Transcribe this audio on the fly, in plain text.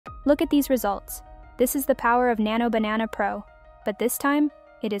Look at these results. This is the power of Nano Banana Pro, but this time,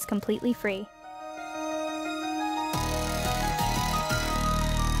 it is completely free.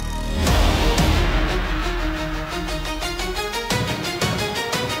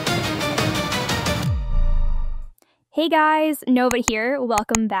 Hey guys, Nova here,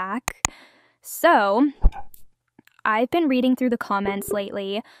 welcome back. So, I've been reading through the comments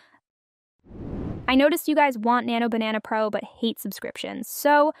lately. I noticed you guys want Nano Banana Pro but hate subscriptions,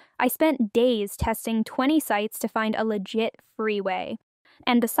 so I spent days testing 20 sites to find a legit free way.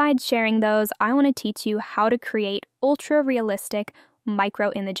 And besides sharing those, I want to teach you how to create ultra-realistic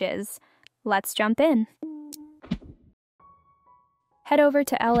micro images. Let's jump in. Head over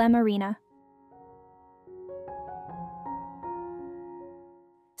to LMArena.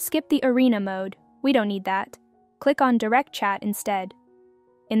 Skip the Arena mode, we don't need that. Click on Direct Chat instead.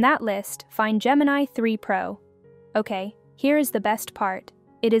 In that list, find Gemini 3 Pro. Okay, here is the best part.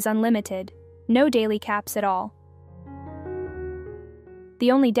 It is unlimited, no daily caps at all. The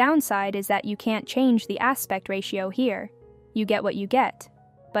only downside is that you can't change the aspect ratio here. You get what you get.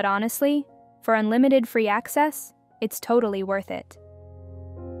 But honestly, for unlimited free access, it's totally worth it.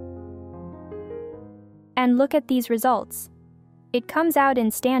 And look at these results. It comes out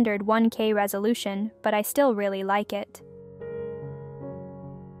in standard 1K resolution, but I still really like it.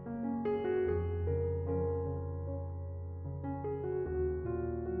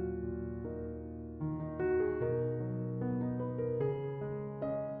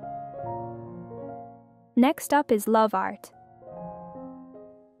 Next up is LovArt.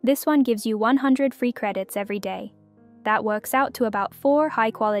 This one gives you 100 free credits every day. That works out to about 4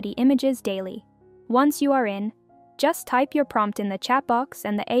 high-quality images daily. Once you are in, just type your prompt in the chat box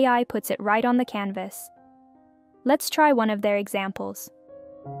and the AI puts it right on the canvas. Let's try one of their examples.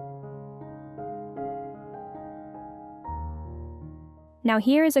 Now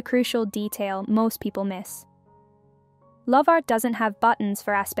here is a crucial detail most people miss. LovArt doesn't have buttons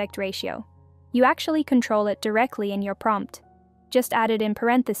for aspect ratio. You actually control it directly in your prompt. Just add it in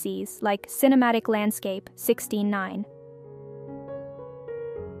parentheses, like Cinematic Landscape 16:9.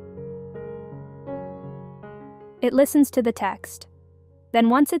 It listens to the text. Then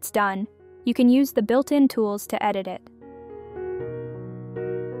once it's done, you can use the built-in tools to edit it.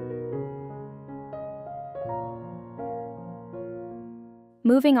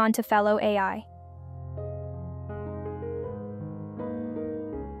 Moving on to Felo AI.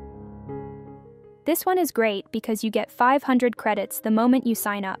 This one is great because you get 500 credits the moment you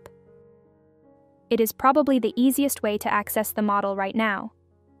sign up. It is probably the easiest way to access the model right now.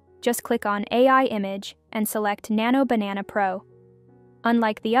 Just click on AI Image and select Nano Banana Pro.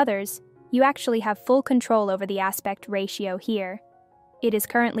 Unlike the others, you actually have full control over the aspect ratio here. It is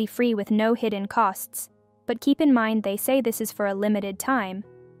currently free with no hidden costs, but keep in mind they say this is for a limited time,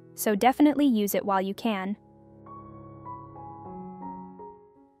 so definitely use it while you can.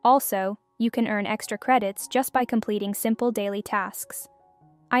 Also, you can earn extra credits just by completing simple daily tasks.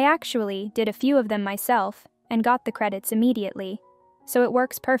 I actually did a few of them myself and got the credits immediately, so it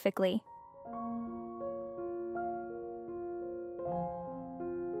works perfectly.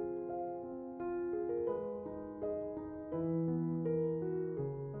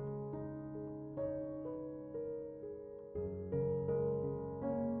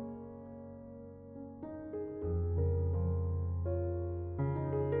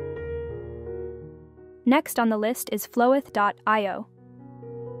 Next on the list is Flowith.io.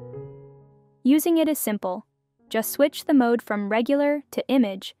 Using it is simple. Just switch the mode from regular to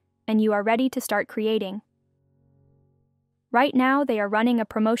image, and you are ready to start creating. Right now, they are running a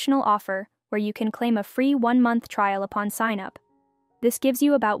promotional offer where you can claim a free 1-month trial upon sign-up. This gives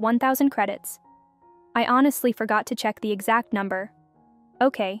you about 1,000 credits. I honestly forgot to check the exact number.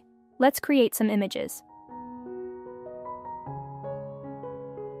 Okay, let's create some images.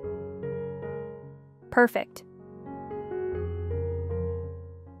 Perfect.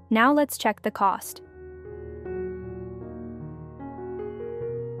 Now let's check the cost.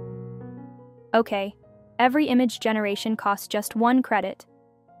 Okay, every image generation costs just 1 credit.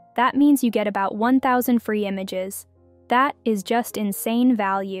 That means you get about 1,000 free images. That is just insane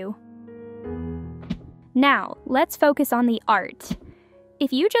value. Now, let's focus on the art.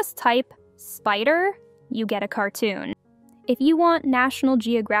 If you just type spider, you get a cartoon. If you want National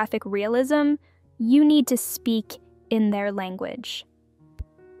Geographic realism, you need to speak in their language.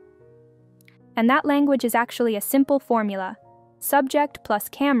 And that language is actually a simple formula: subject plus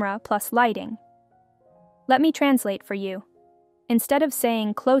camera plus lighting. Let me translate for you. Instead of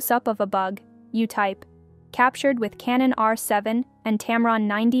saying close-up of a bug, you type captured with Canon R7 and Tamron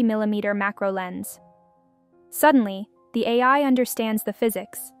 90mm macro lens. Suddenly, the AI understands the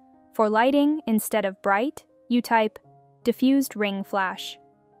physics. For lighting, instead of bright, you type diffused ring flash.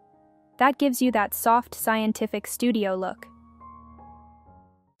 That gives you that soft scientific studio look.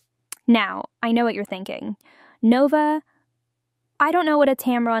 Now, I know what you're thinking. Nova, I don't know what a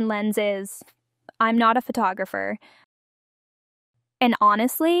Tamron lens is. I'm not a photographer. And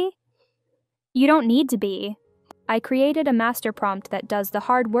honestly, you don't need to be. I created a master prompt that does the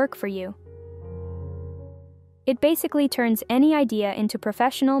hard work for you. It basically turns any idea into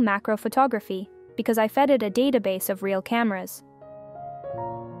professional macro photography because I fed it a database of real cameras.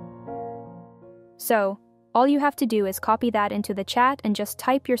 So, all you have to do is copy that into the chat and just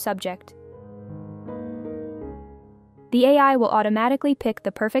type your subject. The AI will automatically pick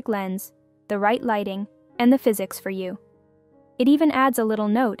the perfect lens, the right lighting, and the physics for you. It even adds a little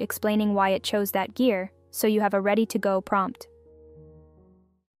note explaining why it chose that gear, so you have a ready-to-go prompt.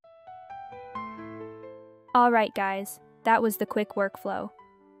 Alright guys, that was the quick workflow.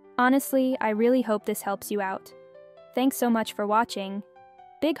 Honestly, I really hope this helps you out. Thanks so much for watching.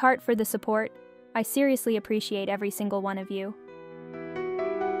 Big heart for the support. I seriously appreciate every single one of you.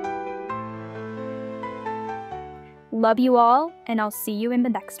 Love you all, and I'll see you in the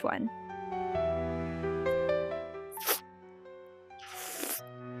next one.